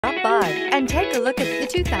and take a look at the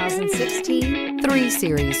 2016 3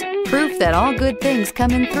 Series. Proof that all good things come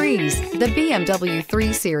in threes. The BMW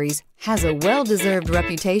 3 Series has a well-deserved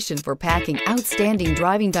reputation for packing outstanding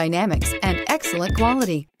driving dynamics and excellent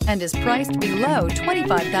quality, and is priced below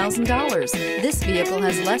 $25,000. This vehicle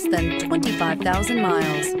has less than 25,000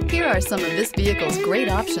 miles. Here are some of this vehicle's great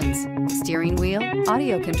options: steering wheel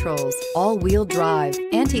audio controls, all-wheel drive,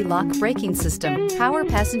 anti-lock braking system, power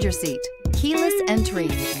passenger seat, keyless entry,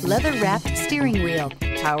 leather-wrapped steering wheel,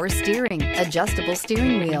 power steering, adjustable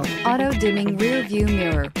steering wheel, auto-dimming rear view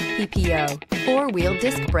mirror, PPO, four-wheel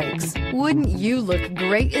disc brakes. Wouldn't you look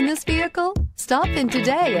great in this vehicle? Stop in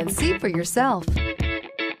today and see for yourself.